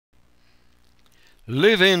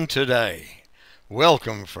Live in today.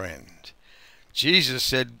 Welcome, friend. Jesus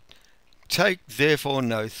said, "Take therefore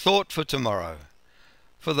no thought for tomorrow,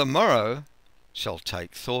 for the morrow shall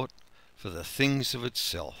take thought for the things of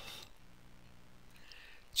itself."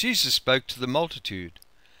 Jesus spoke to the multitude,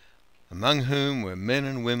 among whom were men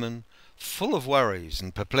and women full of worries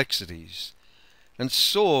and perplexities, and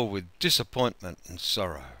sore with disappointment and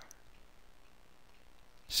sorrow.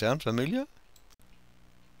 Sound familiar?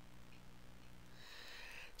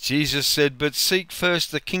 Jesus said, "But seek first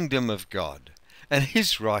the kingdom of God and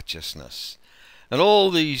his righteousness, and all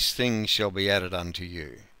these things shall be added unto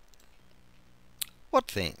you." What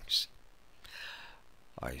things?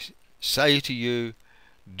 I say to you,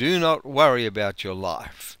 do not worry about your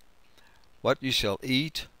life, what you shall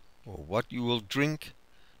eat or what you will drink,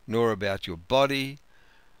 nor about your body,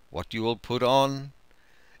 what you will put on.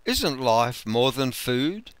 Isn't life more than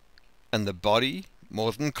food, and the body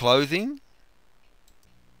more than clothing?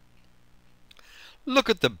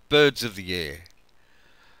 Look at the birds of the air,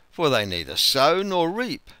 for they neither sow nor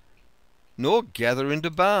reap, nor gather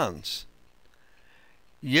into barns,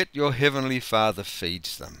 yet your heavenly Father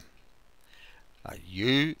feeds them. Are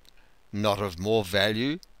you not of more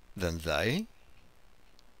value than they?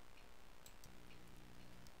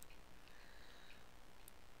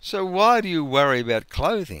 So why do you worry about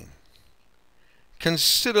clothing?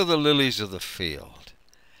 Consider the lilies of the field,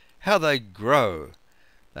 how they grow.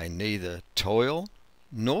 They neither toil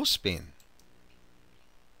nor spin.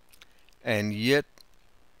 And yet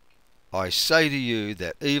I say to you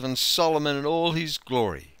that even Solomon in all his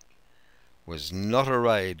glory was not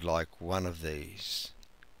arrayed like one of these.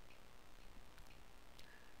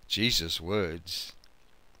 Jesus' words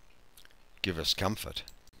give us comfort.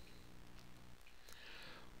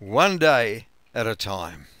 One day at a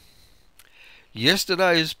time.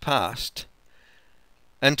 Yesterday is past,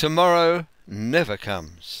 and tomorrow never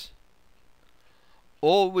comes.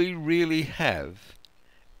 All we really have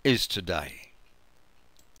is today.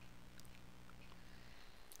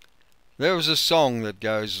 There is a song that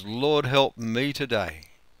goes, "Lord, help me today.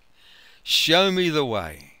 Show me the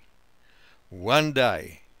way, one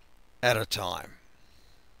day at a time."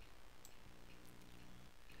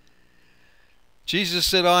 Jesus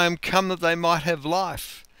said, "I am come that they might have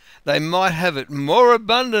life. They might have it more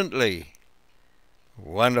abundantly."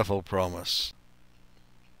 Wonderful promise.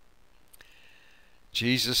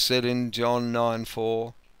 Jesus said in John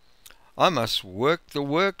 9:4, "I must work the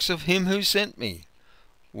works of him who sent me,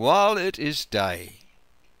 while it is day."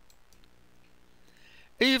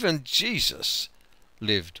 Even Jesus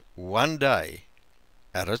lived one day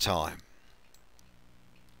at a time.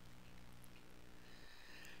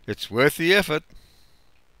 It's worth the effort.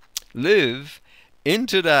 Live in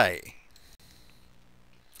today.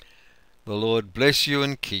 The Lord bless you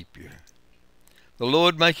and keep you. The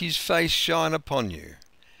Lord make his face shine upon you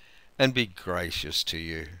and be gracious to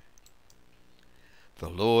you. The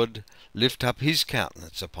Lord lift up his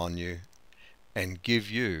countenance upon you and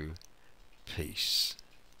give you peace.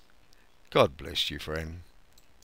 God bless you, friend.